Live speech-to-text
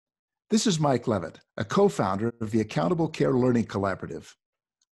This is Mike Levitt, a co-founder of the Accountable Care Learning Collaborative.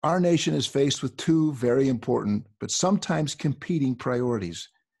 Our nation is faced with two very important, but sometimes competing priorities.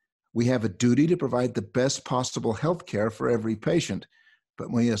 We have a duty to provide the best possible health care for every patient, but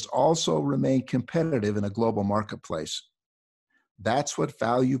we must also remain competitive in a global marketplace. That's what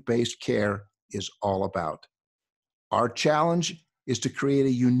value-based care is all about. Our challenge is to create a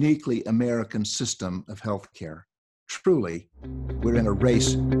uniquely American system of health care. Truly, we're in a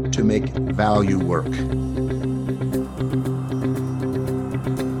race to make value work.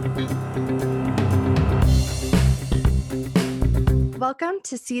 Welcome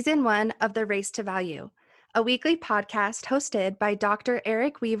to Season 1 of The Race to Value, a weekly podcast hosted by Dr.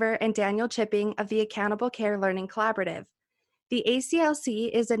 Eric Weaver and Daniel Chipping of the Accountable Care Learning Collaborative. The ACLC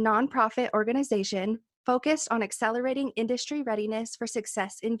is a nonprofit organization focused on accelerating industry readiness for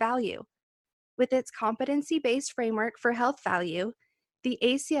success in value. With its competency-based framework for health value, the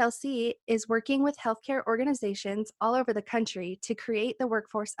ACLC is working with healthcare organizations all over the country to create the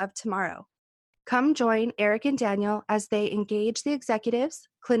workforce of tomorrow. Come join Eric and Daniel as they engage the executives,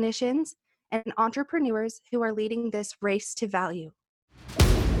 clinicians, and entrepreneurs who are leading this race to value.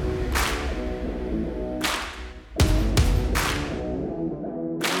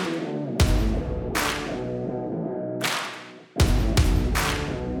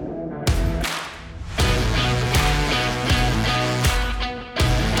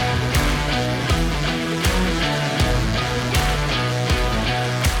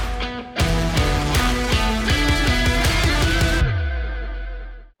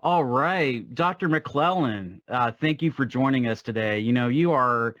 All right, Dr. McClellan, thank you for joining us today. You know, you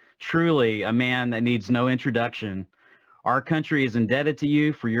are truly a man that needs no introduction. Our country is indebted to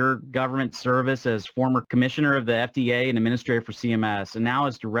you for your government service as former commissioner of the FDA and administrator for CMS, and now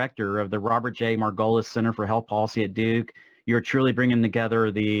as director of the Robert J. Margolis Center for Health Policy at Duke. You're truly bringing together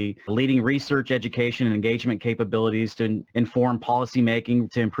the leading research, education, and engagement capabilities to inform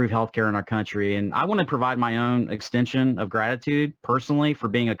policymaking to improve healthcare in our country. And I want to provide my own extension of gratitude personally for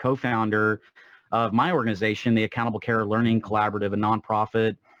being a co-founder of my organization, the Accountable Care Learning Collaborative, a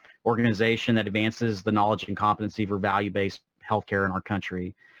nonprofit organization that advances the knowledge and competency for value-based healthcare in our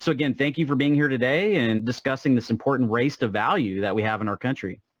country. So again, thank you for being here today and discussing this important race to value that we have in our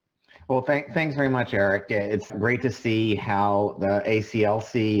country. Well, thanks very much, Eric. It's great to see how the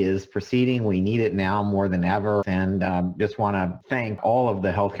ACLC is proceeding. We need it now more than ever, and just want to thank all of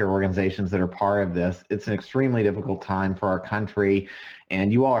the healthcare organizations that are part of this. It's an extremely difficult time for our country,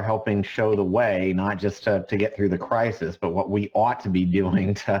 and you all are helping show the way, not just to get through the crisis, but what we ought to be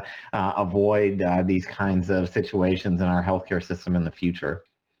doing to avoid these kinds of situations in our healthcare system in the future.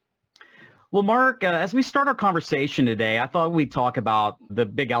 Well, Mark, as we start our conversation today, I thought we'd talk about the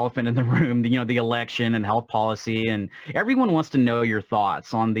big elephant in the room, the election and health policy. And everyone wants to know your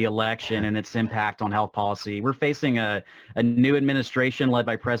thoughts on the election and its impact on health policy. We're facing a new administration led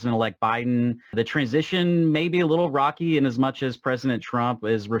by President-elect Biden. The transition may be a little rocky in as much as President Trump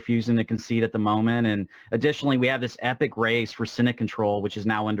is refusing to concede at the moment. And additionally, we have this epic race for Senate control, which is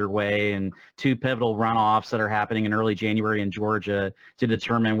now underway, and two pivotal runoffs that are happening in early January in Georgia to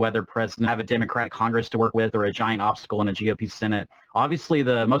determine whether President have a Democratic Congress to work with or a giant obstacle in a GOP Senate. Obviously,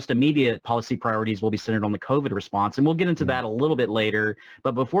 the most immediate policy priorities will be centered on the COVID response, and we'll get into that a little bit later.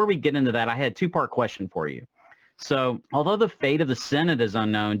 But before we get into that, I had a two-part question for you. So although the fate of the Senate is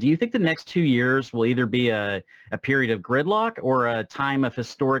unknown, do you think the next 2 years will either be a period of gridlock or a time of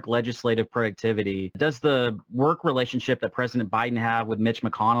historic legislative productivity? Does the work relationship that President Biden have with Mitch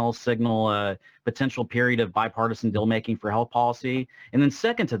McConnell signal a potential period of bipartisan deal-making for health policy? And then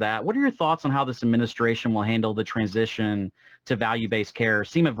second to that, what are your thoughts on how this administration will handle the transition to value-based care?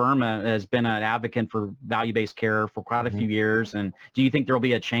 Seema Verma has been an advocate for value-based care for quite a few years. And do you think there will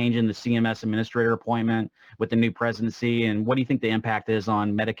be a change in the CMS administrator appointment with the new presidency? And what do you think the impact is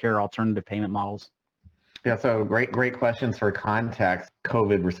on Medicare alternative payment models? Yeah, so great questions for context.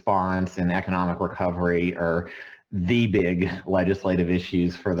 COVID response and economic recovery are the big legislative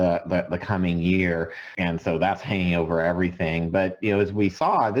issues for the coming year. And so that's hanging over everything. But, as we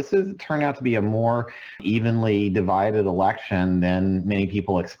saw, this has turned out to be a more evenly divided election than many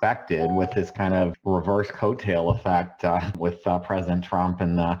people expected, with this kind of reverse coattail effect with President Trump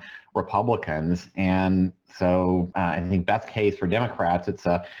and the Republicans. And so I think best case for Democrats, it's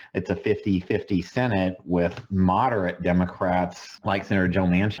a 50-50 Senate with moderate Democrats like Senator Joe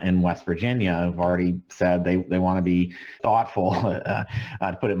Manchin in West Virginia who've already said they want to be thoughtful,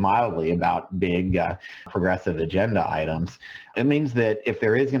 to put it mildly, about big progressive agenda items. It means that if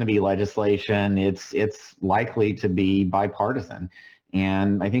there is going to be legislation, it's likely to be bipartisan.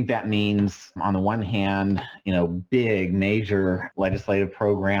 And I think that means, on the one hand, big major legislative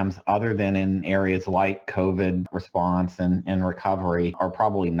programs other than in areas like COVID response and recovery are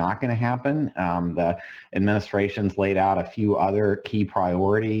probably not going to happen. The administration's laid out a few other key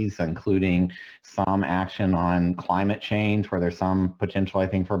priorities, including some action on climate change, where there's some potential, I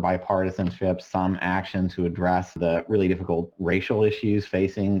think, for bipartisanship, some action to address the really difficult racial issues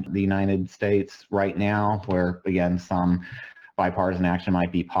facing the United States right now, where, again, some bipartisan action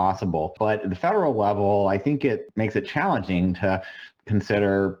might be possible. But at the federal level, I think it makes it challenging to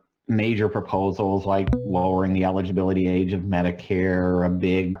consider major proposals like lowering the eligibility age of Medicare or a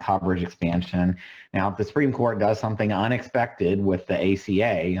big coverage expansion. Now, if the Supreme Court does something unexpected with the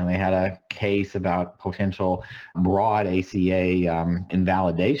ACA, they had a case about potential broad ACA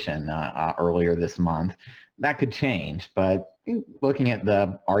invalidation earlier this month, that could change. But looking at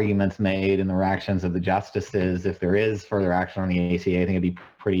the arguments made and the reactions of the justices, if there is further action on the ACA, I think it'd be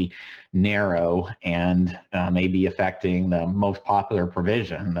pretty narrow and maybe affecting the most popular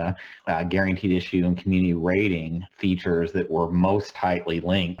provision, the guaranteed issue and community rating features that were most tightly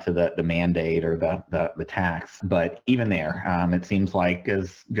linked to the mandate or the tax. But even there, it seems like,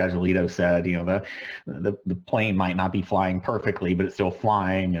 as Judge Alito said, the plane might not be flying perfectly, but it's still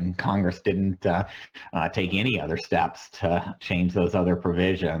flying, and Congress didn't take any other steps to change those other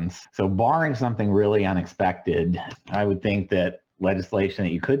provisions. So barring something really unexpected, I would think that legislation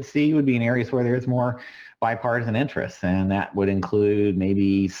that you could see would be in areas where there's more bipartisan interest, and that would include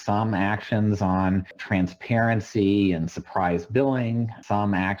maybe some actions on transparency and surprise billing,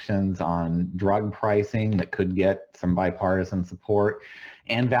 some actions on drug pricing that could get some bipartisan support,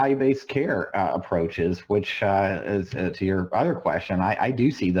 and value-based care approaches, which is to your other question, I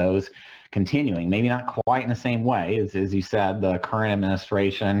do see those continuing, maybe not quite in the same way. As you said, the current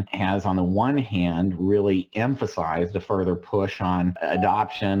administration has, on the one hand, really emphasized a further push on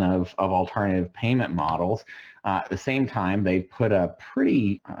adoption of alternative payment models. At the same time, they've put a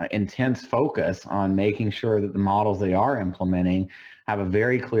pretty intense focus on making sure that the models they are implementing have a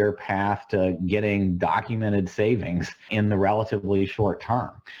very clear path to getting documented savings in the relatively short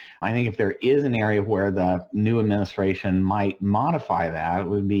term. I think if there is an area where the new administration might modify that, it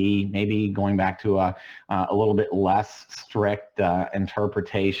would be maybe going back to a little bit less strict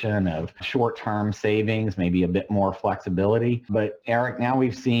interpretation of short-term savings, maybe a bit more flexibility. But Eric, now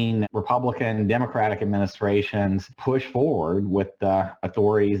we've seen Republican, Democratic administrations push forward with the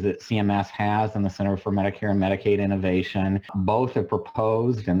authorities that CMS has and the Center for Medicare and Medicaid Innovation. Both have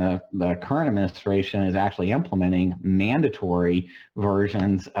proposed, and the current administration is actually implementing mandatory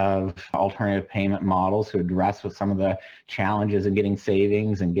versions of alternative payment models to address with some of the challenges of getting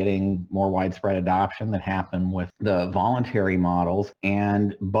savings and getting more widespread adoption that happen with the voluntary models.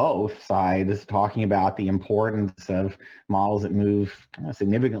 And both sides talking about the importance of models that move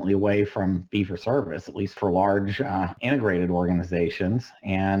significantly away from fee-for-service, at least for large integrated organizations,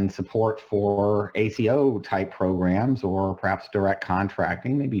 and support for ACO type programs or perhaps direct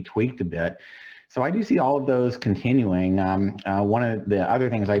contracting, maybe tweaked a bit. So I do see all of those continuing. One of the other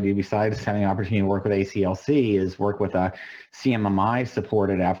things I do besides having an opportunity to work with ACLC is work with a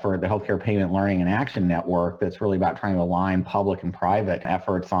CMMI-supported effort, the Healthcare Payment Learning and Action Network, that's really about trying to align public and private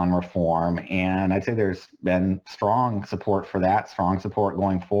efforts on reform. And I'd say there's been strong support for that, strong support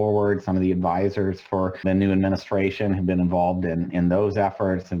going forward. Some of the advisors for the new administration have been involved in those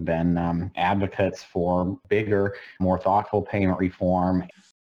efforts, have been advocates for bigger, more thoughtful payment reform.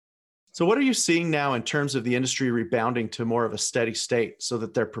 So what are you seeing now in terms of the industry rebounding to more of a steady state so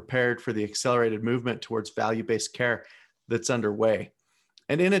that they're prepared for the accelerated movement towards value-based care that's underway?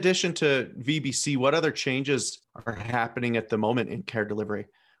 And in addition to VBC, what other changes are happening at the moment in care delivery?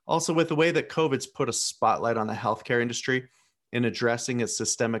 Also, with the way that COVID's put a spotlight on the healthcare industry in addressing its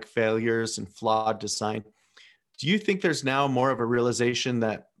systemic failures and flawed design, do you think there's now more of a realization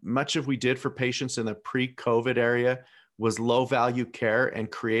that much of we did for patients in the pre-COVID area was low value care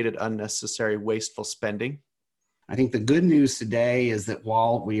and created unnecessary wasteful spending? I think the good news today is that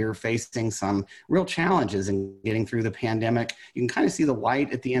while we are facing some real challenges in getting through the pandemic, you can kind of see the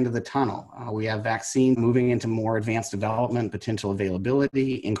light at the end of the tunnel. We have vaccine moving into more advanced development, potential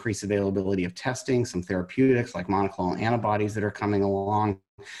availability, increased availability of testing, some therapeutics like monoclonal antibodies that are coming along.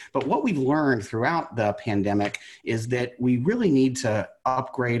 But what we've learned throughout the pandemic is that we really need to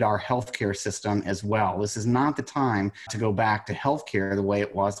upgrade our healthcare system as well. This is not the time to go back to healthcare the way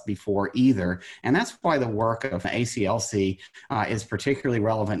it was before either. And that's why the work of ACLC is particularly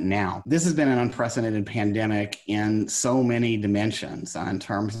relevant now. This has been an unprecedented pandemic in so many dimensions in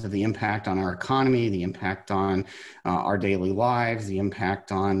terms of the impact on our economy, the impact on our daily lives, the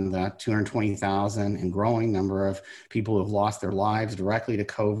impact on the 220,000 and growing number of people who have lost their lives directly to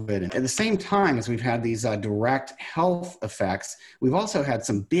COVID. And at the same time, as we've had these direct health effects, we've also had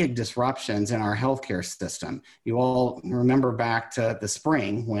some big disruptions in our healthcare system. You all remember back to the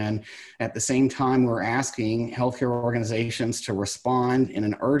spring when at the same time we're asking healthcare organizations to respond in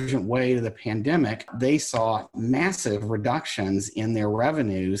an urgent way to the pandemic, they saw massive reductions in their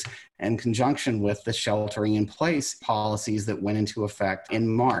revenues in conjunction with the sheltering in place policies that went into effect in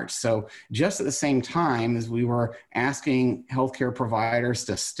March. So just at the same time as we were asking healthcare providers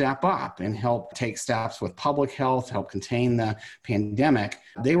to step up and help take steps with public health, help contain the pandemic,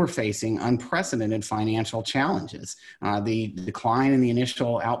 they were facing unprecedented financial challenges. The decline in the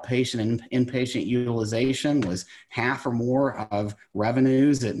initial outpatient and inpatient utilization was half or more of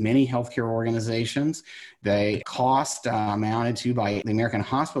revenues at many healthcare organizations. The cost amounted to, by the American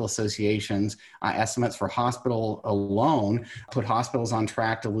Hospital Association's estimates for hospital alone, put hospitals on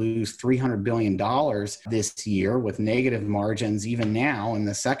track to lose $300 billion this year with negative margins even now in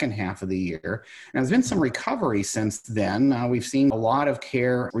the second half of the year. And there's been some recovery since then. We've seen a lot of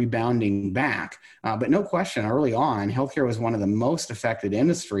care rebounding back, but no question early on, healthcare was one of the most affected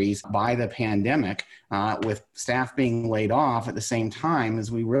industries by the pandemic, with staff being laid off at the same time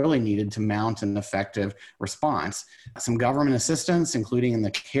as we really needed to mount an effective response. Some government assistance, including in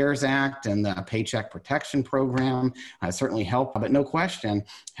the CARES Act and the Paycheck Protection Program, certainly helped, but no question,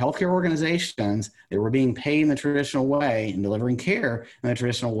 healthcare organizations that were being paid in the traditional way and delivering care in the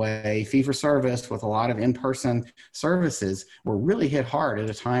traditional way, fee-for-service with a lot of in-person services, were really hit hard at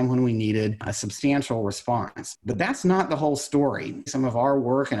a time when we needed a substantial response. But that's not the whole story. Some of our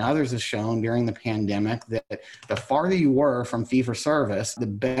work and others have shown during the pandemic that the farther you were from fee-for-service, the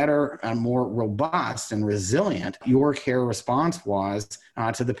better and more robust and resilient your care response was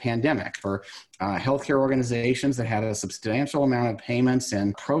to the pandemic. For healthcare organizations that had a substantial amount of payments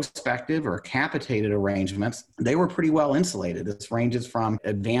in prospective or capitated arrangements, they were pretty well insulated. This ranges from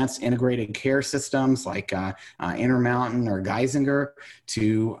advanced integrated care systems like Intermountain or Geisinger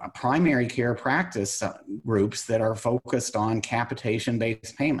to primary care practice groups that are focused on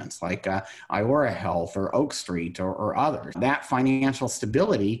capitation-based payments like Iora Health or Oak Street or others. That financial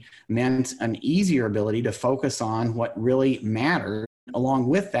stability meant an easier ability to focus on what really mattered. Along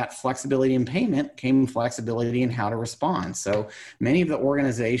with that flexibility in payment came flexibility in how to respond. So many of the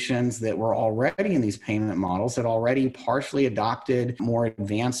organizations that were already in these payment models had already partially adopted more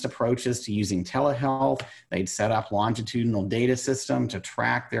advanced approaches to using telehealth. They'd set up longitudinal data system to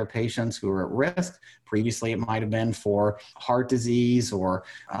track their patients who were at risk. Previously, it might have been for heart disease or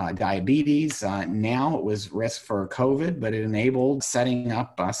diabetes. Now it was risk for COVID, but it enabled setting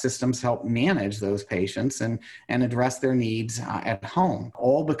up systems to help manage those patients and address their needs at home,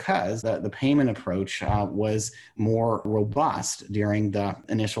 all because the payment approach was more robust during the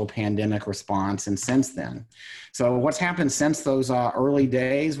initial pandemic response and since then. So what's happened since those early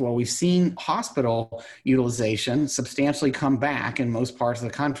days? Well, we've seen hospital utilization substantially come back in most parts of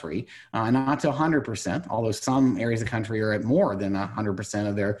the country, not to 100%, although some areas of the country are at more than 100%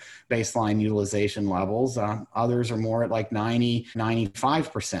 of their baseline utilization levels. Others are more at like 90,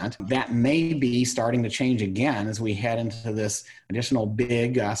 95%. That may be starting to change again as we head into this additional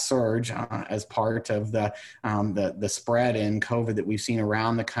big surge as part of the spread in COVID that we've seen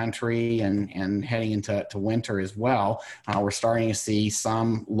around the country and heading into winter as well. We're starting to see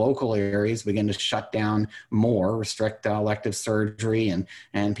some local areas begin to shut down more, restrict elective surgery,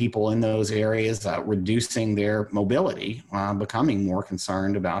 and people in those areas reducing their mobility, becoming more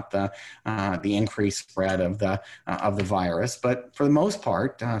concerned about the increased spread of the virus. But for the most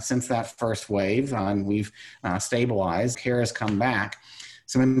part, since that first wave, we've stabilized. Care has come back.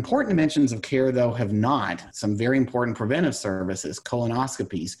 Some important dimensions of care, though, have not. Some very important preventive services,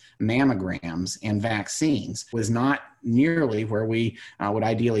 colonoscopies, mammograms, and vaccines was not nearly where we would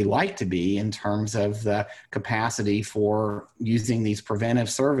ideally like to be in terms of the capacity for using these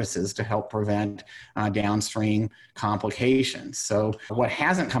preventive services to help prevent downstream complications. So what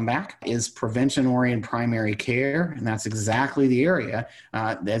hasn't come back is prevention-oriented primary care, and that's exactly the area,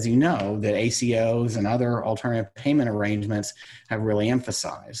 as you know, that ACOs and other alternative payment arrangements have really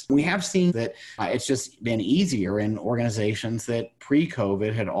emphasized. We have seen that it's just been easier in organizations that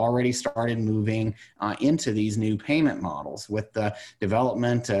pre-COVID had already started moving into these new payment deployment models with the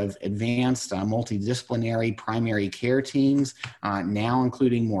development of advanced multidisciplinary primary care teams, now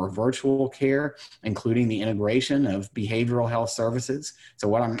including more virtual care, including the integration of behavioral health services. So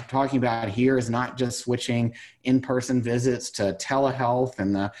what I'm talking about here is not just switching in-person visits to telehealth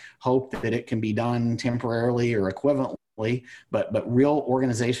and the hope that it can be done temporarily or equivalently, but real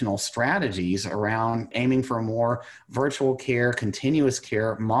organizational strategies around aiming for a more virtual care, continuous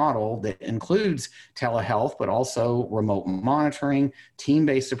care model that includes telehealth, but also remote monitoring,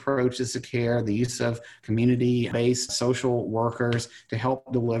 team-based approaches to care, the use of community-based social workers to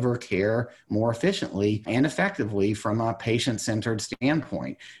help deliver care more efficiently and effectively from a patient-centered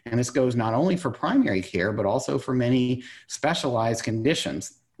standpoint. And this goes not only for primary care, but also for many specialized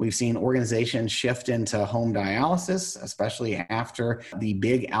conditions. We've seen organizations shift into home dialysis, especially after the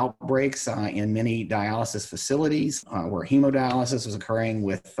big outbreaks in many dialysis facilities where hemodialysis was occurring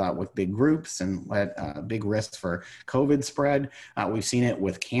with big groups and led big risks for COVID spread. We've seen it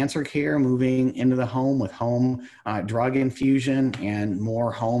with cancer care moving into the home with home drug infusion and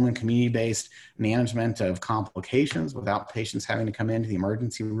more home and community-based management of complications without patients having to come into the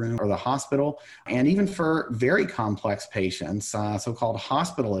emergency room or the hospital. And even for very complex patients, so-called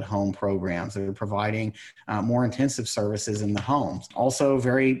hospital at home programs that are providing more intensive services in the homes. Also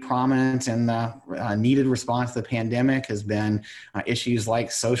very prominent in the needed response to the pandemic has been issues like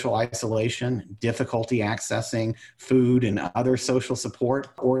social isolation, difficulty accessing food and other social support.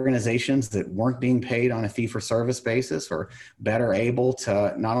 Organizations that weren't being paid on a fee-for-service basis are better able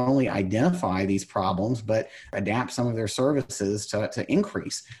to not only identify these problems, but adapt some of their services to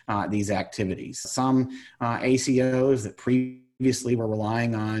increase these activities. Some ACOs that previously were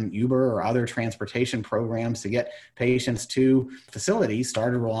relying on Uber or other transportation programs to get patients to facilities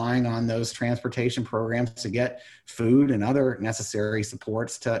started relying on those transportation programs to get food and other necessary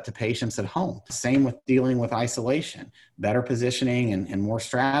supports to patients at home. Same with dealing with isolation, better positioning and more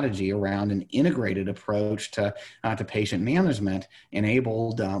strategy around an integrated approach to patient management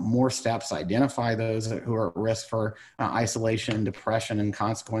enabled more steps, identify those who are at risk for isolation, depression, and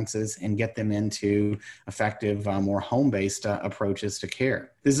consequences, and get them into effective, more home-based approaches to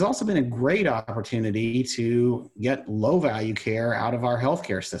care. This has also been a great opportunity to get low-value care out of our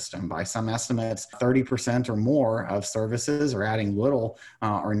healthcare system. By some estimates, 30% or more of services are adding little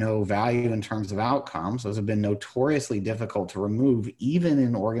or no value in terms of outcomes. Those have been notoriously difficult to remove, even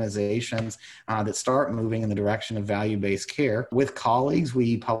in organizations that start moving in the direction of value-based care. With colleagues,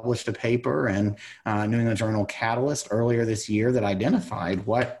 we published a paper in New England Journal Catalyst earlier this year that identified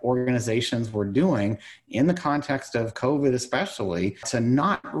what organizations were doing in the context of COVID especially to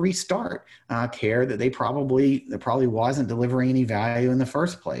not restart care that probably wasn't delivering any value in the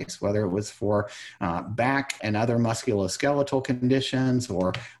first place, whether it was for back and other musculoskeletal conditions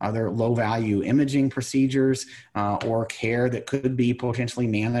or other low-value imaging procedures or care that could be potentially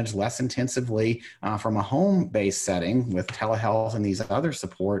managed less intensively from a home-based setting with telehealth and these other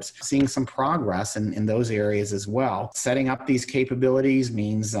supports, seeing some progress in those areas as well. Setting up these capabilities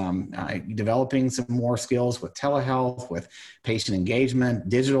means developing some more skills with telehealth, with patient engagement,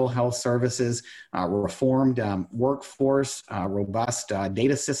 digital health services, reformed workforce, robust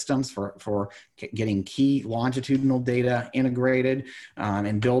data systems for getting key longitudinal data integrated,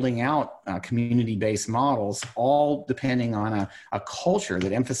 and building out community-based models, all depending on a culture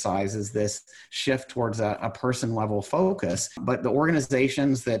that emphasizes this shift towards a person-level focus. But the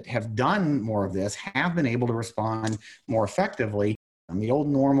organizations that have done more of this have been able to respond more effectively. The old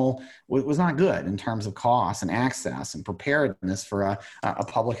normal was not good in terms of cost and access and preparedness for a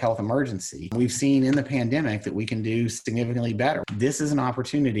public health emergency. We've seen in the pandemic that we can do significantly better. This is an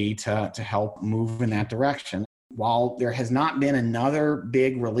opportunity to help move in that direction. While there has not been another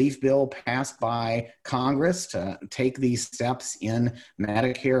big relief bill passed by Congress to take these steps in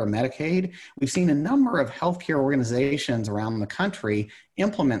Medicare or Medicaid, we've seen a number of healthcare organizations around the country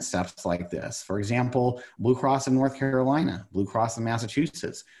implement steps like this. For example, Blue Cross of North Carolina, Blue Cross of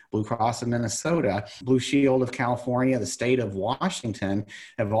Massachusetts, Blue Cross of Minnesota, Blue Shield of California, the state of Washington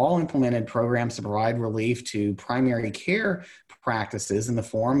have all implemented programs to provide relief to primary care practices in the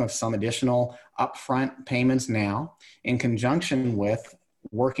form of some additional upfront payments now, in conjunction with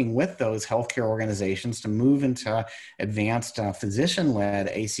working with those healthcare organizations to move into advanced physician-led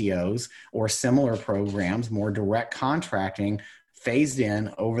ACOs or similar programs, more direct contracting phased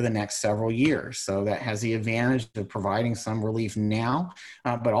in over the next several years. So that has the advantage of providing some relief now,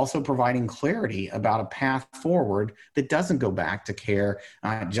 but also providing clarity about a path forward that doesn't go back to care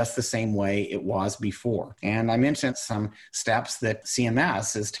just the same way it was before. And I mentioned some steps that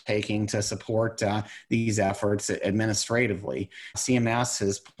CMS is taking to support these efforts administratively. CMS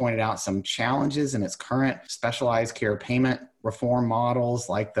has pointed out some challenges in its current specialized care payment reform models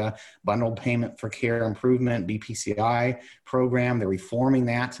like the Bundled Payment for Care Improvement, BPCI program. They're reforming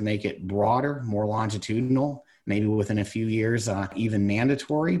that to make it broader, more longitudinal, maybe within a few years, even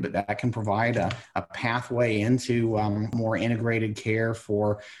mandatory, but that can provide a pathway into more integrated care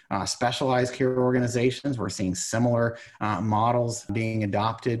for specialized care organizations. We're seeing similar models being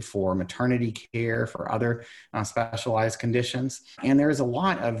adopted for maternity care, for other specialized conditions. And there's a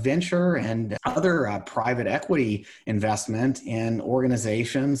lot of venture and other private equity investment in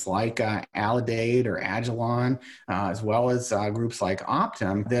organizations like Aledade or Agilon, as well as groups like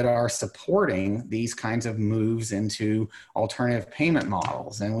Optum that are supporting these kinds of moves into alternative payment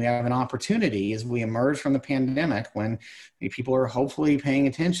models. And we have an opportunity as we emerge from the pandemic, when people are hopefully paying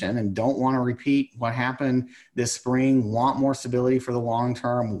attention and don't want to repeat what happened this spring, want more stability for the long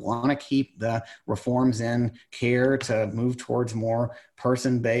term, want to keep the reforms in care to move towards more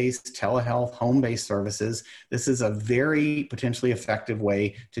person-based, telehealth, home-based services. This is a very potentially effective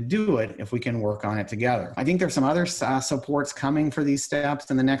way to do it if we can work on it together. I think there's some other supports coming for these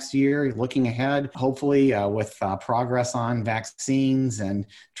steps in the next year, looking ahead, hopefully with progress on vaccines and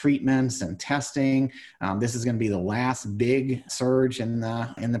treatments and testing. This is going to be the last big surge in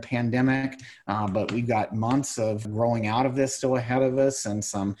the pandemic, but we've got months of growing out of this still ahead of us and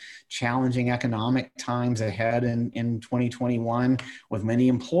some challenging economic times ahead in 2021, with many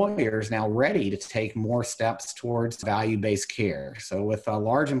employers now ready to take more steps towards value-based care. So with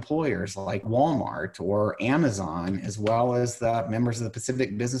large employers like Walmart or Amazon, as well as the members of the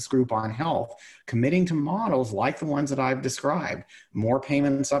Pacific Business Group on Health, committing to models like the ones that I've described, more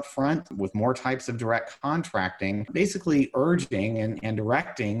payments up front with more types of direct contracting, basically urging and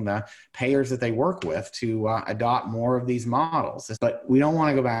directing the payers that they work with to adopt more of these models. But we don't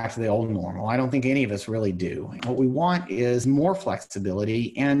want to go back to the old normal. I don't think any of us really do. What we want is more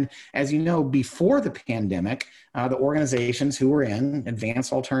flexibility. And as you know, before the pandemic, the organizations who were in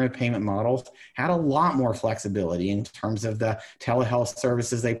advanced alternative payment models had a lot more flexibility in terms of the telehealth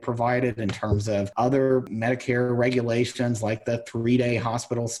services they provided, in terms of other Medicare regulations like the 3-day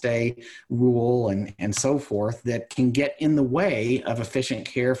hospital stay rule and so forth that can get in the way of efficient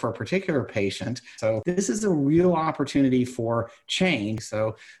care for a particular patient. So this is a real opportunity for change.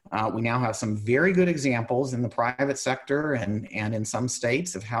 So we now have some very good examples in the private sector and in some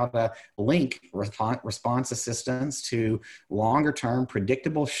states of how to link response assistance to longer term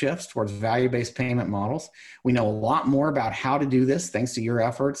predictable shifts towards value-based payment models. We know a lot more about how to do this thanks to your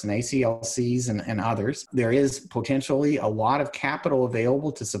efforts and ACLCs and others. There is potentially a lot of capital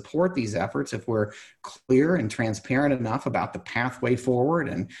available to support these efforts if we're clear and transparent enough about the pathway forward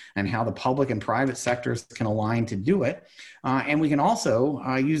and how the public and private sectors can align to do it. And we can also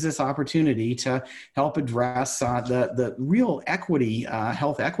use this opportunity to help address the real equity,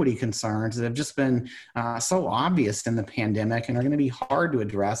 health equity concerns that have just been so obvious in the pandemic and are going to be hard to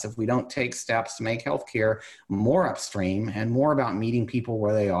address if we don't take steps to make healthcare more upstream and more about meeting people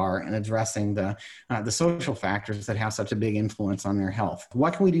where they are and addressing the social factors that have such a big influence on their health.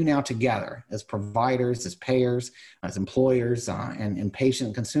 What can we do now together as providers, as payers, as employers, and patient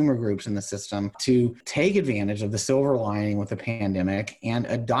and consumer groups in the system to take advantage of the silver lining with the pandemic and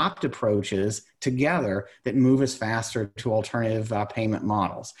adopt approaches together that move us faster to alternative payment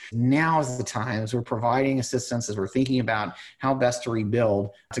models? Now is the time, as we're providing assistance, as we're thinking about how best to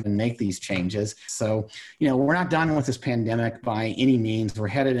rebuild, to make these changes. So, we're not done with this pandemic by any means. We're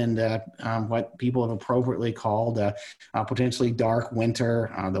headed into what people have appropriately called a potentially dark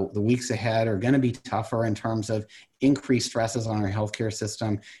winter. The weeks ahead are going to be tougher in terms of increased stresses on our healthcare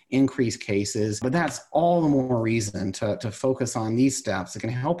system, increased cases, but that's all the more reason to focus on these steps that can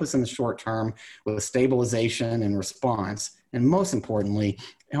help us in the short term with stabilization and response, and most importantly,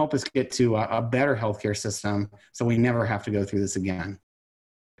 help us get to a better healthcare system so we never have to go through this again.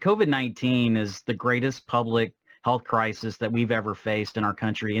 COVID-19 is the greatest public health crisis that we've ever faced in our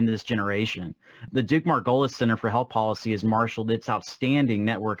country in this generation. The Duke Margolis Center for Health Policy has marshaled its outstanding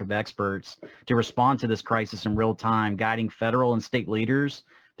network of experts to respond to this crisis in real time, guiding federal and state leaders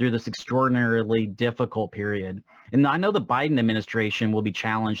through this extraordinarily difficult period. And I know the Biden administration will be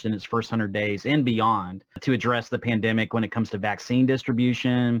challenged in its first 100 days and beyond to address the pandemic when it comes to vaccine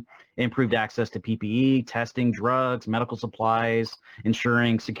distribution, improved access to PPE, testing, drugs, medical supplies,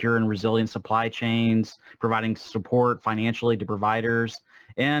 ensuring secure and resilient supply chains, providing support financially to providers,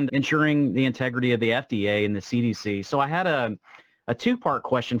 and ensuring the integrity of the FDA and the CDC. So I had a two-part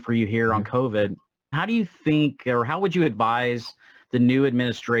question for you here on COVID. How do you think, or how would you advise the new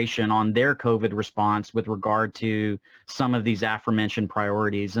administration on their COVID response with regard to some of these aforementioned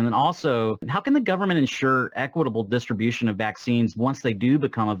priorities? And then also, how can the government ensure equitable distribution of vaccines once they do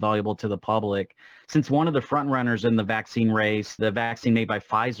become available to the public? Since one of the front runners in the vaccine race, the vaccine made by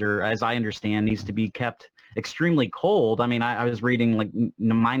Pfizer, as I understand, needs to be kept extremely cold. I mean, I was reading like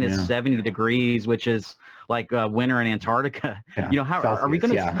minus 70 degrees, which is like winter in Antarctica. Yeah. You know, how Celsius, are we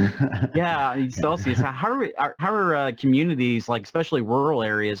going to? Yeah, Celsius. How are communities, like especially rural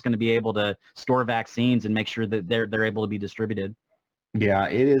areas, going to be able to store vaccines and make sure that they're able to be distributed? Yeah,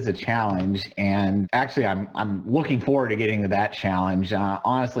 it is a challenge, and actually, I'm looking forward to getting to that challenge.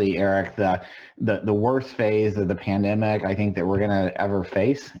 Honestly, Eric, the worst phase of the pandemic I think that we're going to ever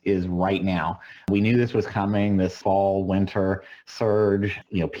face is right now. We knew this was coming, this fall winter surge.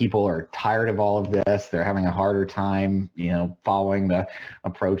 You know, people are tired of all of this. They're having a harder time, you know, following the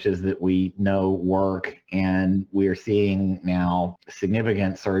approaches that we know work, and we are seeing now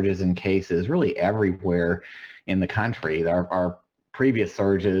significant surges in cases really everywhere in the country. Our previous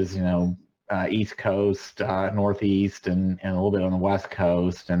surges, you know, East Coast, Northeast, and a little bit on the West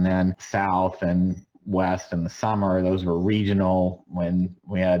Coast, and then South and West in the summer. Those were regional when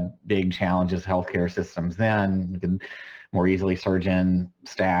we had big challenges, healthcare systems then. We could more easily surge in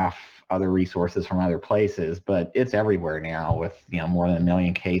staff, other resources from other places, but it's everywhere now with, you know, more than 1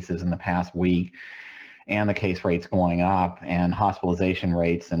 million cases in the past week, and the case rates going up, and hospitalization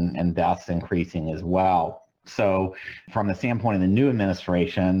rates and deaths increasing as well. So from the standpoint of the new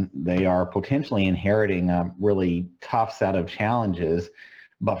administration, they are potentially inheriting a really tough set of challenges.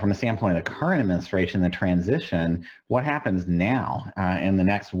 But from the standpoint of the current administration, the transition, what happens now in the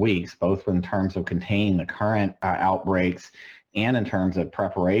next weeks, both in terms of containing the current outbreaks and in terms of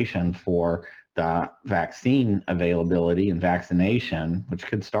preparation for the vaccine availability and vaccination, which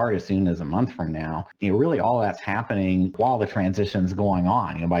could start as soon as a month from now. You know, really all that's happening while the transition's going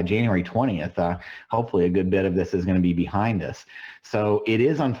on. You know, by January 20th, hopefully a good bit of this is going to be behind us. So it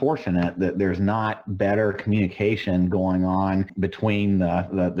is unfortunate that there's not better communication going on between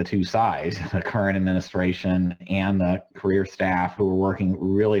the two sides, the current administration and the career staff who are working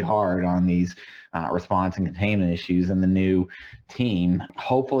really hard on these response and containment issues, and the new team.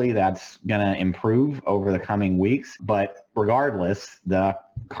 Hopefully that's going to improve over the coming weeks, but regardless, the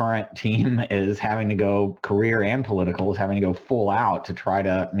current team is having to go, career and political, is having to go full out to try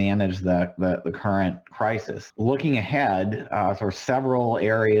to manage the current crisis. Looking ahead, there are several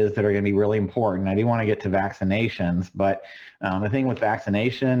areas that are going to be really important. I do want to get to vaccinations, but the thing with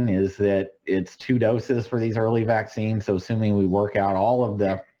vaccination is that it's 2 doses for these early vaccines. So assuming we work out all of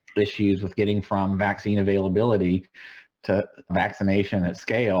the issues with getting from vaccine availability to vaccination at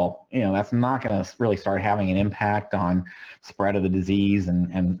scale, you know, that's not going to really start having an impact on spread of the disease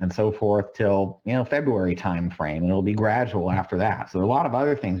and so forth till, you know, February timeframe. It'll be gradual after that. So there are a lot of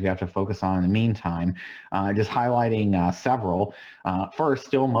other things we have to focus on in the meantime. Just highlighting several. First,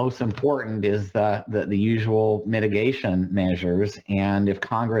 still most important is the usual mitigation measures. And if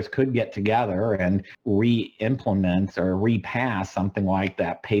Congress could get together and re-implement or repass something like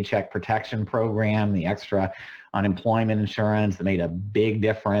that Paycheck Protection Program, the extra unemployment insurance that made a big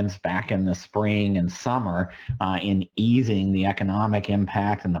difference back in the spring and summer in easing the economic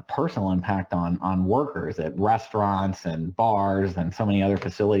impact and the personal impact on workers at restaurants and bars, and so many other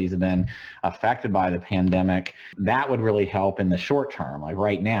facilities have been affected by the pandemic. That would really help in the short term, like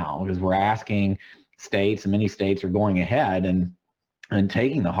right now, because we're asking states, and many states are going ahead and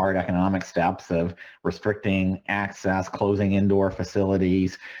taking the hard economic steps of restricting access, closing indoor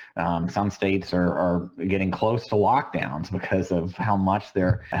facilities. Some states are getting close to lockdowns because of how much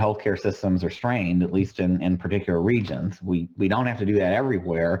their healthcare systems are strained, at least in particular regions. We don't have to do that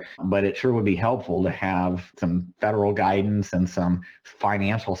everywhere, but it sure would be helpful to have some federal guidance and some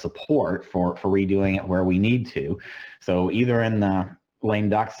financial support for redoing it where we need to. So either in the lame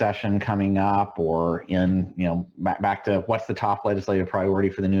duck session coming up, or in, you know, back to what's the top legislative priority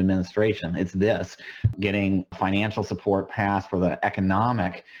for the new administration, it's this: getting financial support passed for the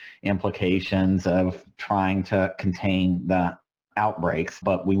economic implications of trying to contain the outbreaks,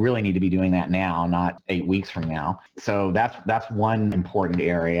 but we really need to be doing that now, not 8 weeks from now. So that's one important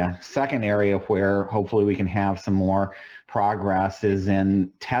area. Second area where hopefully we can have some more progress is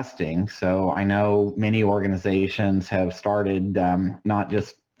in testing. So I know many organizations have started not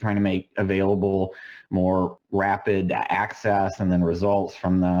just trying to make available more rapid access and then results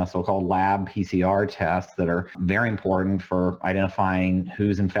from the so-called lab PCR tests that are very important for identifying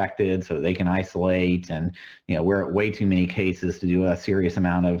who's infected so that they can isolate. And, we're at way too many cases to do a serious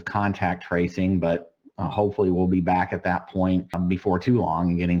amount of contact tracing, but hopefully we'll be back at that point before too long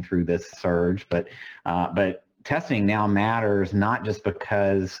and getting through this surge. But testing now matters not just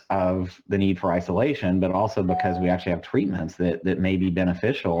because of the need for isolation, but also because we actually have treatments that may be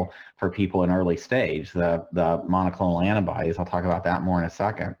beneficial for people in early stage, the monoclonal antibodies. I'll talk about that more in a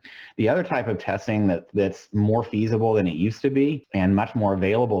second. The other type of testing that's more feasible than it used to be and much more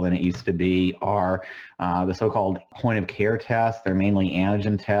available than it used to be are the so-called point of care tests. They're mainly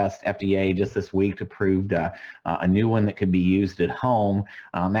antigen tests. FDA just this week approved a new one that could be used at home.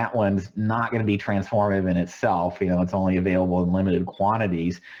 That one's not going to be transformative in itself. It's only available in limited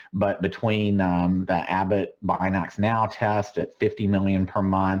quantities, but between the Abbott Binax Now test at 50 million per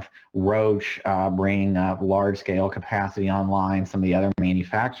month, Roche bringing large-scale capacity online, some of the other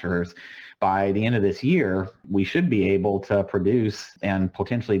manufacturers, by the end of this year, we should be able to produce and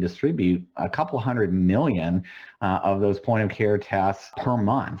potentially distribute a couple 100 million of those point of care tests per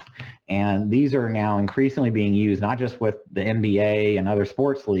month. And these are now increasingly being used not just with the NBA and other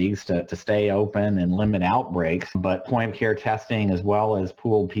sports leagues to stay open and limit outbreaks, but point of care testing as well as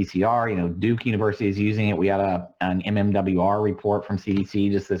pooled PCR. Duke University is using it. We had an MMWR report from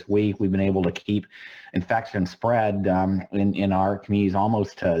CDC just this week. We've been able to keep infection spread in our communities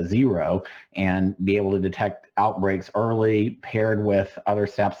almost to zero and be able to detect outbreaks early, paired with other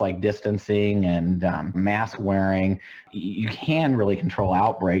steps like distancing and mask wearing. You can really control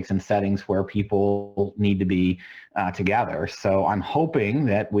outbreaks in settings where people need to be together. So I'm hoping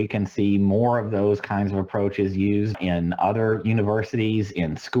that we can see more of those kinds of approaches used in other universities,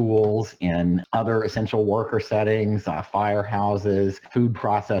 in schools, in other essential worker settings, firehouses, food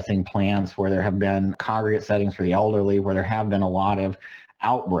processing plants where there have been congregate settings for the elderly, where there have been a lot of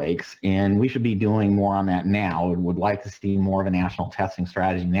outbreaks, and we should be doing more on that now. We would like to see more of a national testing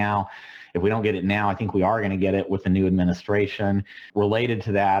strategy now. If we don't get it now, I think we are going to get it with the new administration. Related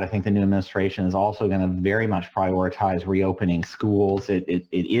to that, I think the new administration is also going to very much prioritize reopening schools. It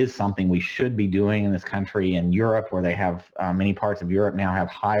is something we should be doing in this country. In Europe, where they have many parts of Europe now have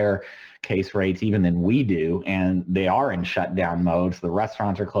higher case rates even than we do, and they are in shutdown modes. The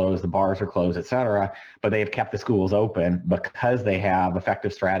restaurants are closed, the bars are closed, et cetera, but they have kept the schools open because they have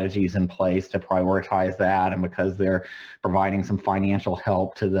effective strategies in place to prioritize that, and because they're providing some financial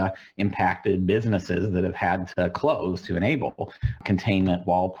help to the impacted businesses that have had to close to enable containment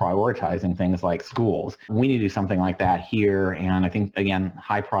while prioritizing things like schools. We need to do something like that here, and I think, again,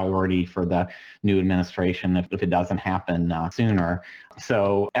 high priority for the new administration if it doesn't happen sooner.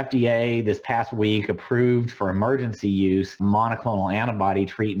 So FDA this past week approved for emergency use monoclonal antibody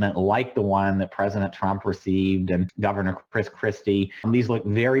treatment like the one that President Trump received and Governor Chris Christie. These look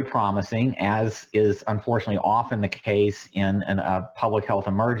very promising, as is unfortunately often the case in a public health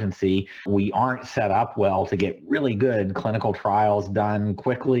emergency. We aren't set up well to get really good clinical trials done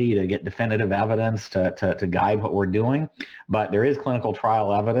quickly, to get definitive evidence to guide what we're doing. But there is clinical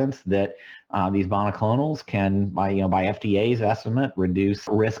trial evidence that these monoclonals can, by FDA's estimate, reduce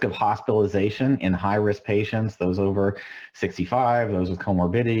risk of hospitalization in high-risk patients, those over 65, those with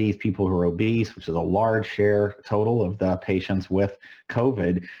comorbidities, people who are obese, which is a large share total of the patients with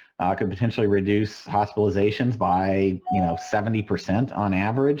COVID. Could potentially reduce hospitalizations by 70% on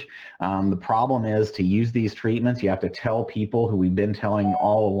average. The problem is, to use these treatments, you have to tell people, who we've been telling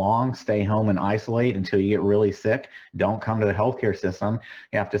all along, stay home and isolate until you get really sick. Don't come to the healthcare system.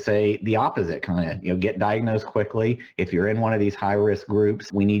 You have to say the opposite, kind of, get diagnosed quickly. If you're in one of these high-risk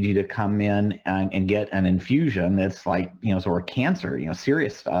groups, we need you to come in and get an infusion that's like, sort of cancer,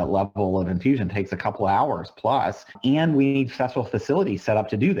 serious level of infusion, takes a couple hours plus. And we need special facilities set up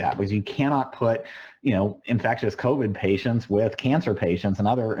to do that, because you cannot put infectious COVID patients with cancer patients and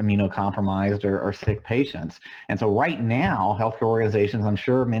other immunocompromised or sick patients. And so right now, healthcare organizations, I'm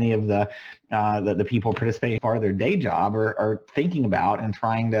sure many of the people participating part of their day job are thinking about and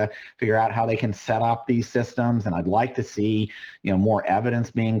trying to figure out how they can set up these systems. And I'd like to see more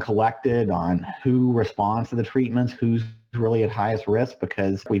evidence being collected on who responds to the treatments, who's really at highest risk,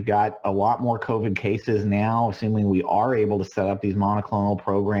 because we've got a lot more COVID cases now, assuming we are able to set up these monoclonal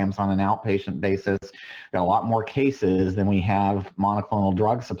programs on an outpatient basis, got a lot more cases than we have monoclonal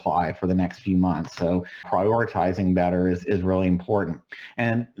drug supply for the next few months. So prioritizing better is really important.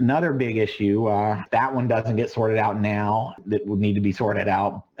 And another big issue, that one doesn't get sorted out now, that would need to be sorted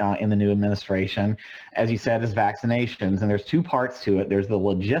out in the new administration, as you said, is vaccinations. And there's two parts to it. There's the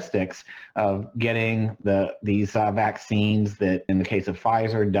logistics of getting these vaccines that, in the case of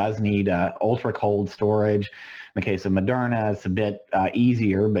Pfizer, does need ultra cold storage. In the case of Moderna, it's a bit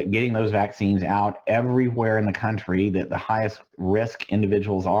easier, but getting those vaccines out everywhere in the country that the highest risk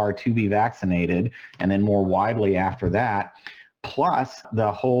individuals are to be vaccinated, and then more widely after that, plus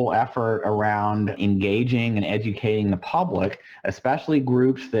the whole effort around engaging and educating the public, especially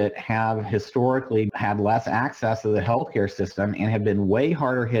groups that have historically had less access to the healthcare system and have been way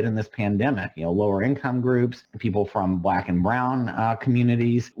harder hit in this pandemic. Lower income groups, people from Black and brown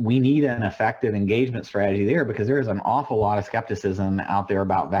communities. We need an effective engagement strategy there, because there is an awful lot of skepticism out there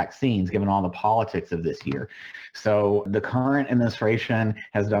about vaccines, given all the politics of this year. So the current administration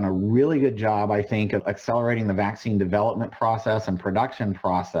has done a really good job, I think, of accelerating the vaccine development process and production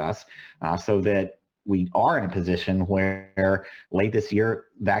process so that we are in a position where late this year,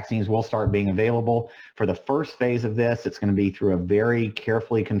 vaccines will start being available. For the first phase of this, it's going to be through a very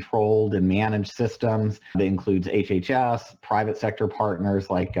carefully controlled and managed systems that includes HHS, private sector partners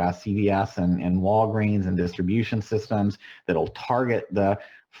like CVS and Walgreens, and distribution systems that'll target the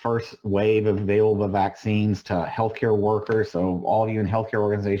first wave of available vaccines to healthcare workers. So all of you in healthcare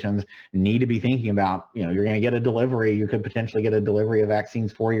organizations need to be thinking about, you're going to get a delivery. You could potentially get a delivery of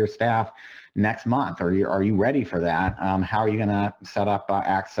vaccines for your staff next month. Are you ready for that? How are you going to set up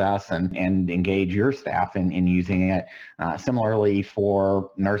access and engage your staff in using it? Similarly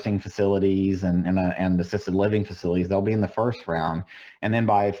for nursing facilities and assisted living facilities, they'll be in the first round. And then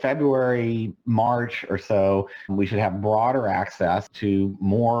by February, March or so, we should have broader access to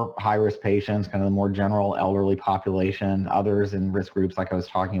more high-risk patients, kind of the more general elderly population, others in risk groups like I was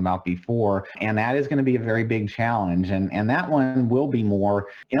talking about before. And that is going to be a very big challenge. And that one will be more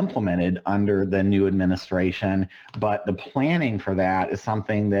implemented under the new administration. But the planning for that is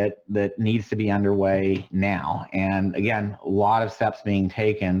something that needs to be underway now. And again, a lot of steps being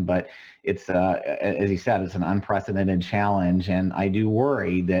taken, but it's, as you said, it's an unprecedented challenge. And I do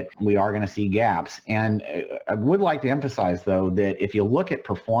worry that we are going to see gaps. And I would like to emphasize, though, that if you look at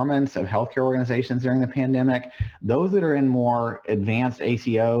performance of healthcare organizations during the pandemic, those that are in more advanced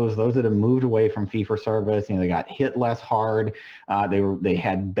ACOs, those that have moved away from fee-for-service, they got hit less hard. They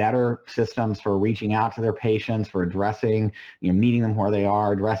had better systems for reaching out to their patients, for addressing, meeting them where they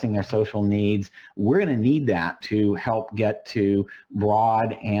are, addressing their social needs. We're going to need that to help get to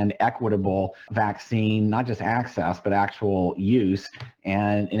broad and equitable vaccine, not just access, but actual use,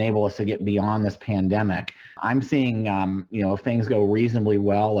 and enable us to get beyond this pandemic. I'm seeing, if things go reasonably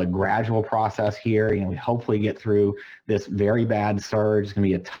well, a gradual process here. We hopefully get through this very bad surge. It's going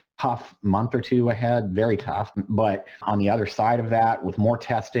to be a tough month or two ahead, very tough. But on the other side of that, with more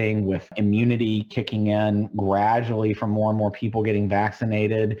testing, with immunity kicking in gradually from more and more people getting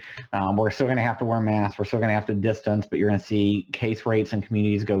vaccinated, we're still going to have to wear masks. We're still going to have to distance, but you're going to see case rates in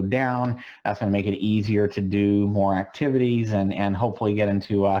communities go down. That's going to make it easier to do more activities and hopefully get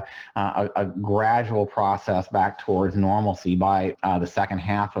into a gradual process back towards normalcy by the second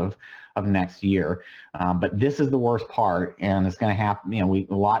half of next year. But this is the worst part, and it's going to happen.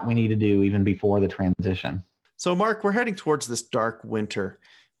 A lot we need to do even before the transition. So, Mark, we're heading towards this dark winter.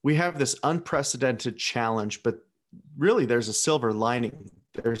 We have this unprecedented challenge, but really there's a silver lining.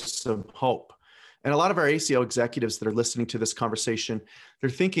 There's some hope. And a lot of our ACO executives that are listening to this conversation, they're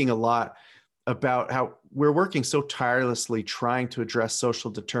thinking a lot about how we're working so tirelessly trying to address social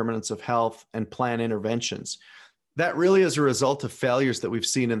determinants of health and plan interventions. That really is a result of failures that we've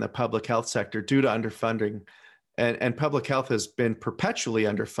seen in the public health sector due to underfunding, and public health has been perpetually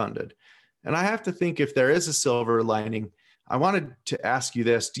underfunded. And I have to think, if there is a silver lining, I wanted to ask you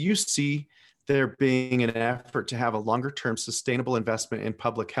this: do you see there being an effort to have a longer-term sustainable investment in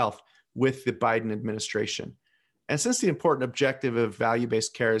public health with the Biden administration? And since the important objective of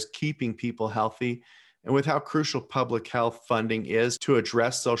value-based care is keeping people healthy, and with how crucial public health funding is to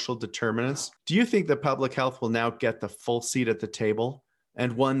address social determinants, do you think that public health will now get the full seat at the table,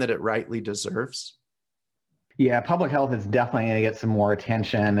 and one that it rightly deserves? Yeah, public health is definitely going to get some more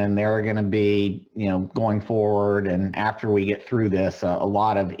attention, and there are going to be, going forward and after we get through this, a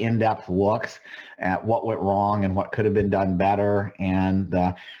lot of in-depth looks at what went wrong and what could have been done better, and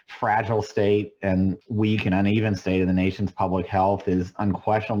the fragile state and weak and uneven state of the nation's public health is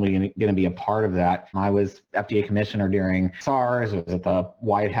unquestionably going to be a part of that. I was FDA commissioner during SARS, I was at the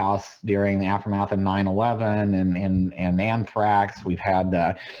White House during the aftermath of 9/11 and anthrax. We've had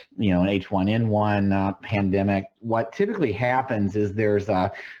the, an H1N1 pandemic. What typically happens is there's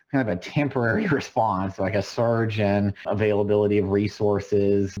a kind of a temporary response, like a surge in availability of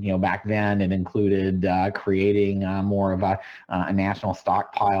resources. Back then it included creating more of a national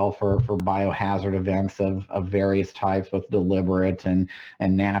stockpile for biohazard events of various types, with deliberate and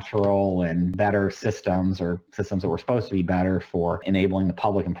natural and better systems, or systems that were supposed to be better for enabling the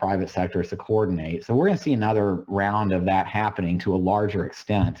public and private sectors to coordinate. So we're going to see another round of that happening to a larger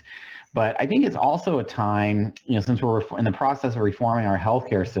extent. But I think it's also a time, since we're in the process of reforming our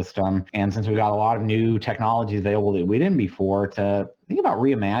healthcare system, and since we've got a lot of new technologies available that we didn't before, to think about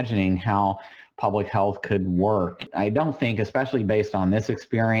reimagining how public health could work. I don't think, especially based on this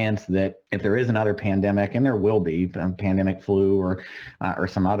experience, that if there is another pandemic, and there will be a pandemic flu or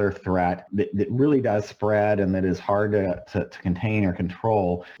some other threat that really does spread and that is hard to contain or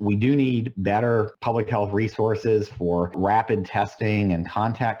control, we do need better public health resources for rapid testing and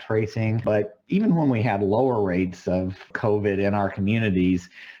contact tracing. But even when we had lower rates of COVID in our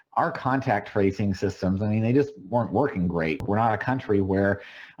communities, our contact tracing systems, they just weren't working great. We're not a country where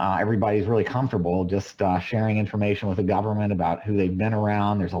everybody's really comfortable just sharing information with the government about who they've been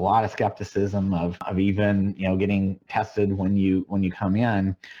around. There's a lot of skepticism of even, getting tested when you come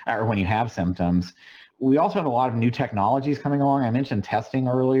in or when you have symptoms. We also have a lot of new technologies coming along. I mentioned testing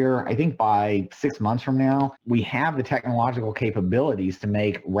earlier. I think by 6 months from now, we have the technological capabilities to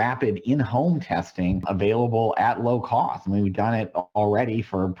make rapid in-home testing available at low cost. We've done it already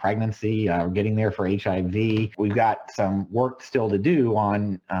for pregnancy, we're getting there for HIV. We've got some work still to do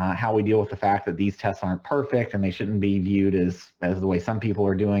on how we deal with the fact that these tests aren't perfect, and they shouldn't be viewed as the way some people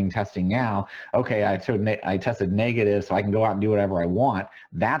are doing testing now. Okay, I tested negative, so I can go out and do whatever I want.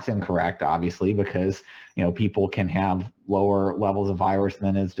 That's incorrect, obviously, because people can have lower levels of virus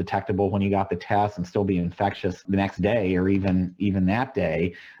than is detectable when you got the test and still be infectious the next day or even that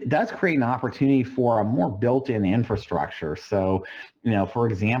day. It does create an opportunity for a more built-in infrastructure. So, for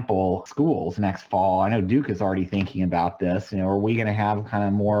example, schools next fall, I know Duke is already thinking about this. Are we going to have kind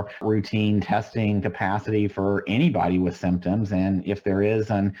of more routine testing capacity for anybody with symptoms? And if there is,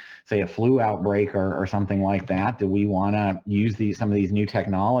 say, a flu outbreak or something like that, do we want to use some of these new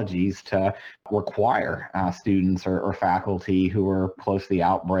technologies to require students or faculty who are close to the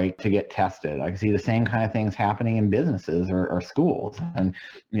outbreak to get tested? I can see the same kind of things happening in businesses or schools. And,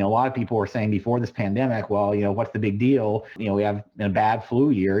 a lot of people were saying before this pandemic, well, what's the big deal? We have a bad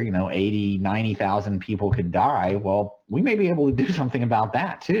flu year, 80, 90,000 people could die. Well, we may be able to do something about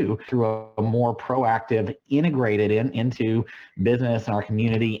that too, through a more proactive, integrated into business and our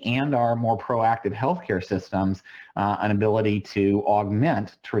community and our more proactive healthcare systems, an ability to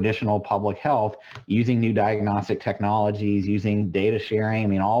augment traditional public health using new diagnostic technologies, using data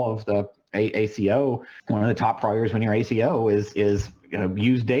sharing. All of the ACO, one of the top priorities when you're ACO is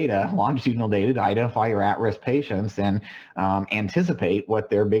use data, longitudinal data, to identify your at-risk patients and anticipate what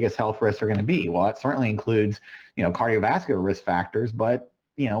their biggest health risks are going to be. Well, that certainly includes, cardiovascular risk factors, but,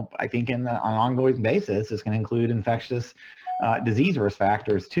 I think on an ongoing basis, it's going to include infectious disease risk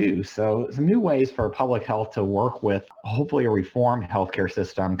factors too. So some new ways for public health to work with, hopefully, a reformed healthcare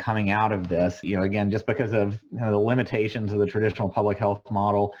system coming out of this. Again, just because of the limitations of the traditional public health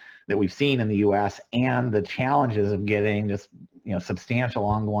model that we've seen in the U.S. and the challenges of getting just substantial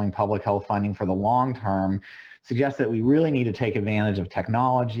ongoing public health funding for the long term, suggests that we really need to take advantage of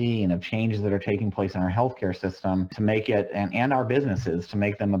technology and of changes that are taking place in our healthcare system to make it, and our businesses, to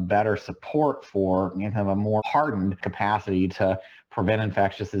make them a better support for have a more hardened capacity to prevent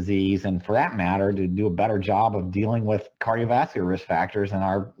infectious disease, and for that matter, to do a better job of dealing with cardiovascular risk factors and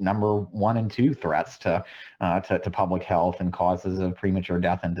our number 1 and 2 threats to public health and causes of premature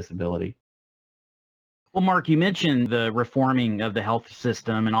death and disability. Well, Mark, you mentioned the reforming of the health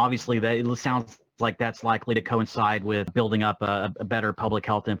system, and obviously that it sounds like that's likely to coincide with building up a better public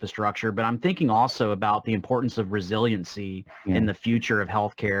health infrastructure. But I'm thinking also about the importance of resiliency in the future of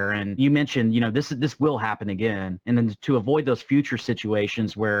healthcare. And you mentioned, this will happen again. And then to avoid those future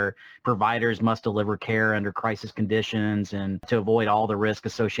situations where providers must deliver care under crisis conditions, and to avoid all the risk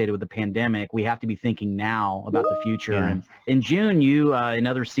associated with the pandemic, we have to be thinking now about the future. Yeah. And in June, you and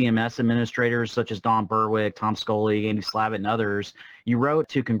other CMS administrators such as Don Berwick, Tom Scully, Andy Slavitt, and others, you wrote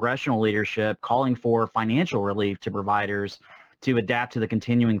to congressional leadership calling for financial relief to providers to adapt to the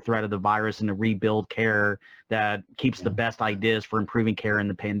continuing threat of the virus and to rebuild care that keeps the best ideas for improving care in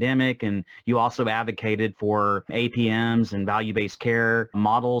the pandemic. And you also advocated for APMs and value-based care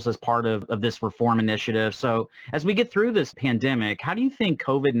models as part of this reform initiative. So as we get through this pandemic, how do you think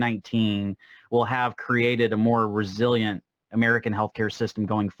COVID-19 will have created a more resilient American healthcare system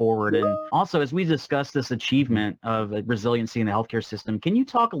going forward? And also, as we discuss this achievement of resiliency in the healthcare system, can you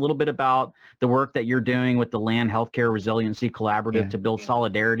talk a little bit about the work that you're doing with the Land Healthcare Resiliency Collaborative to build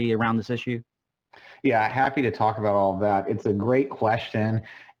solidarity around this issue? Yeah, happy to talk about all of that. It's a great question.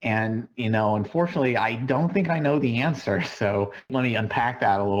 And, unfortunately, I don't think I know the answer. So let me unpack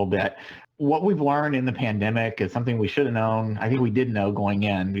that a little bit. What we've learned in the pandemic is something we should have known. I think we did know going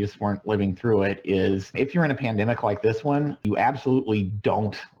in, we just weren't living through it, is if you're in a pandemic like this one, you absolutely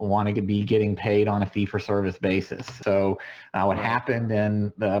don't want to be getting paid on a fee-for-service basis. So what happened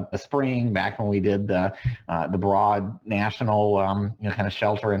in the spring, back when we did the broad national kind of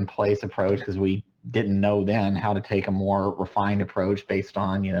shelter-in-place approach, because we didn't know then how to take a more refined approach based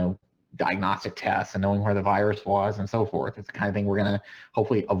on, diagnostic tests and knowing where the virus was and so forth. It's the kind of thing we're going to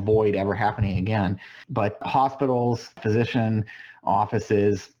hopefully avoid ever happening again. But hospitals, physician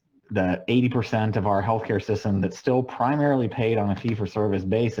offices, the 80% of our healthcare system that's still primarily paid on a fee-for-service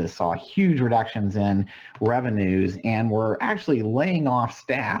basis saw huge reductions in revenues, and we're actually laying off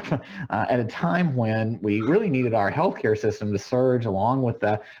staff at a time when we really needed our healthcare system to surge along with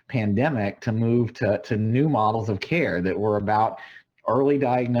the pandemic to move to new models of care that were about early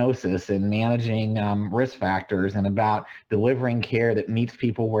diagnosis and managing risk factors, and about delivering care that meets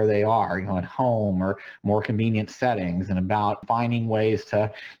people where they are, at home or more convenient settings, and about finding ways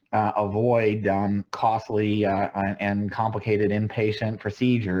to avoid costly and complicated inpatient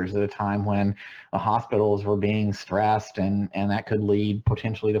procedures at a time when the hospitals were being stressed, and that could lead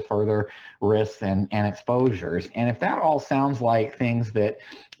potentially to further risks and exposures. And if that all sounds like things that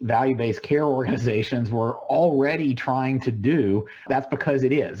value-based care organizations were already trying to do, that's because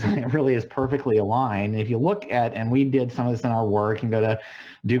it is. It really is perfectly aligned. If you look at, and we did some of this in our work, you can go to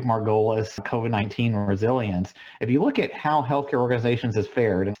Duke Margolis, COVID-19 Resilience. If you look at how healthcare organizations has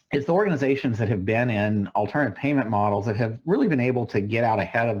fared, it's the organizations that have been in alternative payment models that have really been able to get out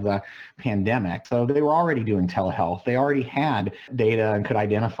ahead of the pandemic. So they were already doing telehealth. They already had data and could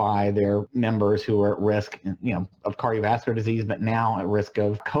identify their members who were at risk, of cardiovascular disease, but now at risk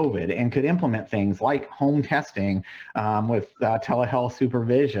of COVID, and could implement things like home testing with telehealth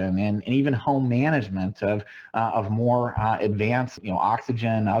supervision and even home management of more advanced,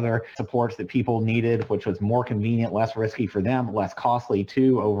 oxygen, other supports that people needed, which was more convenient, less risky for them, less costly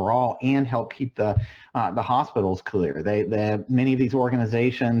too overall, and help keep the hospitals clear. Many of these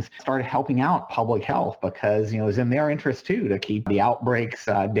organizations started helping out public health because it was in their interest too to keep the outbreaks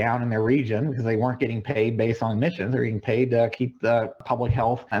down in their region, because they weren't getting paid based on admissions. They're getting paid to keep the public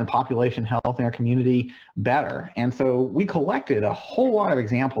health and population health in their community better. And so we collected a whole lot of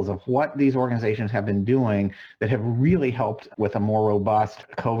examples of what these organizations have been doing that have really helped with a more robust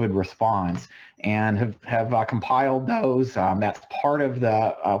COVID response, and have compiled those. That's part of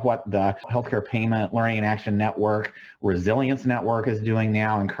what the Healthcare Payment Learning and Action Network, Resilience Network is doing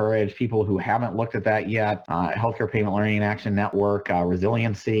now. Encourage people who haven't looked at that yet. Healthcare Payment Learning and Action Network,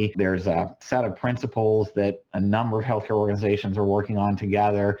 Resiliency. There's a set of principles that a number of healthcare organizations are working on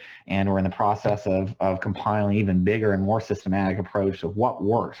together, and we're in the process of compiling even bigger and more systematic approach of what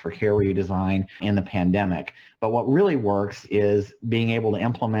works for care redesign in the pandemic. But what really works is being able to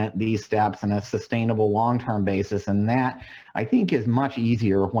implement these steps in a sustainable long-term basis. And that, I think, is much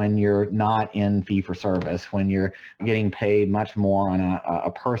easier when you're not in fee-for-service, when you're getting paid much more on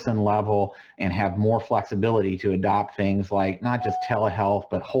a person level and have more flexibility to adopt things like not just telehealth,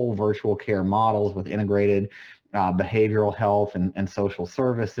 but whole virtual care models with integrated behavioral health and social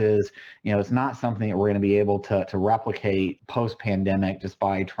services. It's not something that we're going to be able to replicate post-pandemic just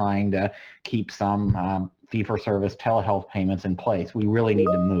by trying to keep some fee-for-service telehealth payments in place. We really need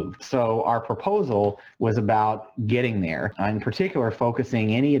to move. So our proposal was about getting there, in particular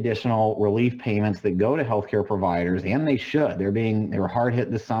focusing any additional relief payments that go to healthcare providers, and they should. They were hard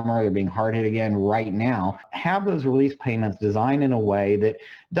hit this summer. They're being hard hit again right now. Have those relief payments designed in a way that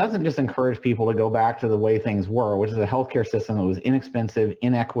doesn't just encourage people to go back to the way things were, which is a healthcare system that was inexpensive,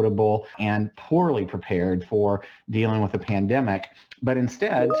 inequitable, and poorly prepared for dealing with the pandemic, but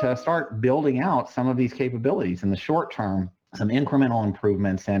instead to start building out some of these capabilities in the short term some incremental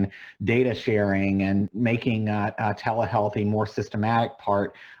improvements in data sharing and making telehealth a more systematic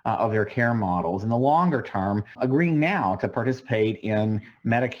part of their care models. In the longer term, agreeing now to participate in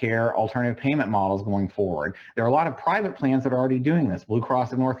Medicare alternative payment models going forward. There are a lot of private plans that are already doing this. Blue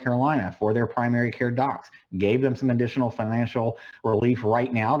Cross of North Carolina, for their primary care docs, gave them some additional financial relief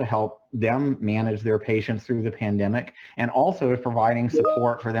right now to help them manage their patients through the pandemic, and also providing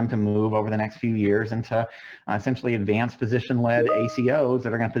support for them to move over the next few years into essentially advanced physician-led ACOs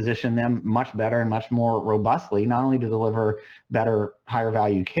that are going to position them much better and much more robustly, not only to deliver better, higher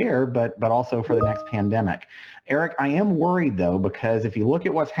value care, but also for the next pandemic. Eric, I am worried though, because if you look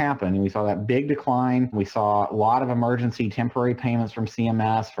at what's happened, we saw that big decline. We saw a lot of emergency temporary payments from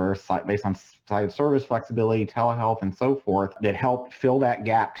CMS based on site of service flexibility, telehealth, and so forth that helped fill that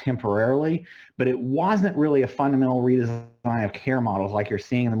gap temporarily. But it wasn't really a fundamental redesign of care models like you're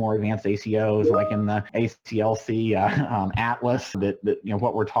seeing in the more advanced ACOs, like in the ACLC Atlas, that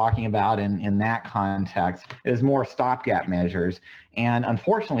what we're talking about in that context is more stopgap measures. And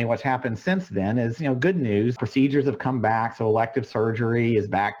unfortunately, what's happened since then is, good news. Procedures have come back, so elective surgery is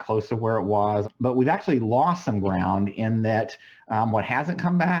back close to where it was. But we've actually lost some ground in that what hasn't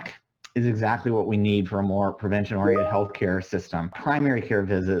come back is exactly what we need for a more prevention-oriented healthcare system. Primary care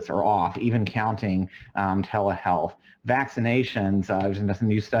visits are off, even counting telehealth. Vaccinations, there's a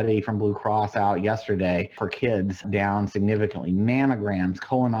new study from Blue Cross out yesterday for kids down significantly. Mammograms,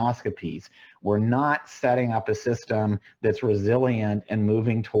 colonoscopies. We're not setting up a system that's resilient and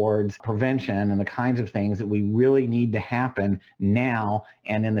moving towards prevention and the kinds of things that we really need to happen now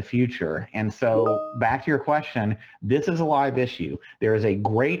and in the future. And so back to your question, this is a live issue. There is a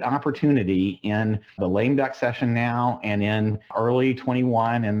great opportunity in the lame duck session now and in early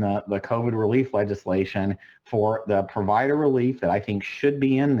 21 in the COVID relief legislation for the provider relief that I think should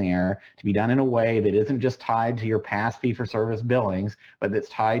be in there to be done in a way that isn't just tied to your past fee-for-service billings, but that's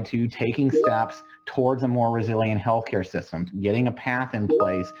tied to taking steps towards a more resilient healthcare system, getting a path in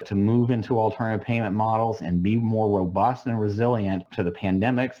place to move into alternative payment models and be more robust and resilient to the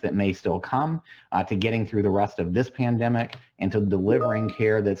pandemics that may still come, to getting through the rest of this pandemic, and to delivering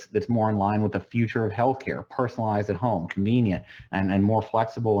care that's more in line with the future of healthcare, personalized at home, convenient, and more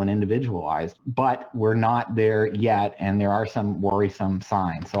flexible and individualized. But we're not there yet, and there are some worrisome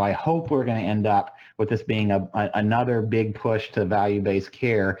signs. So I hope we're going to end up with this being another big push to value-based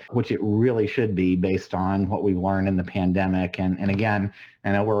care, which it really should be based on what we've learned in the pandemic. And again,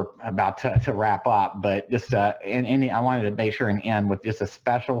 I know we're about to wrap up, but just I wanted to make sure and end with just a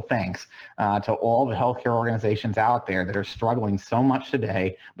special thanks to all the healthcare organizations out there that are struggling so much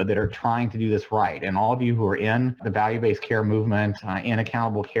today, but that are trying to do this right. And all of you who are in the value-based care movement, in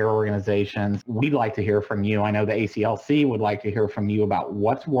accountable care organizations, we'd like to hear from you. I know the ACLC would like to hear from you about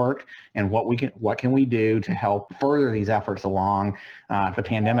what's worked and what can we do to help further these efforts along. If the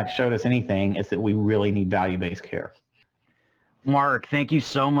pandemic showed us anything, it's that we really need value-based care. Mark, thank you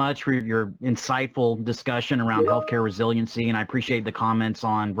so much for your insightful discussion around healthcare resiliency, and I appreciate the comments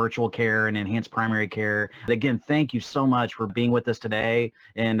on virtual care and enhanced primary care. Again, thank you so much for being with us today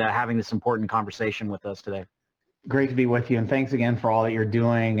and having this important conversation with us today. Great to be with you, and thanks again for all that you're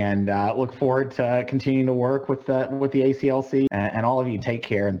doing, and look forward to continuing to work with the ACLC, and all of you take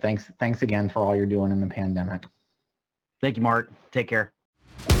care, and thanks again for all you're doing in the pandemic. Thank you, Mark. Take care.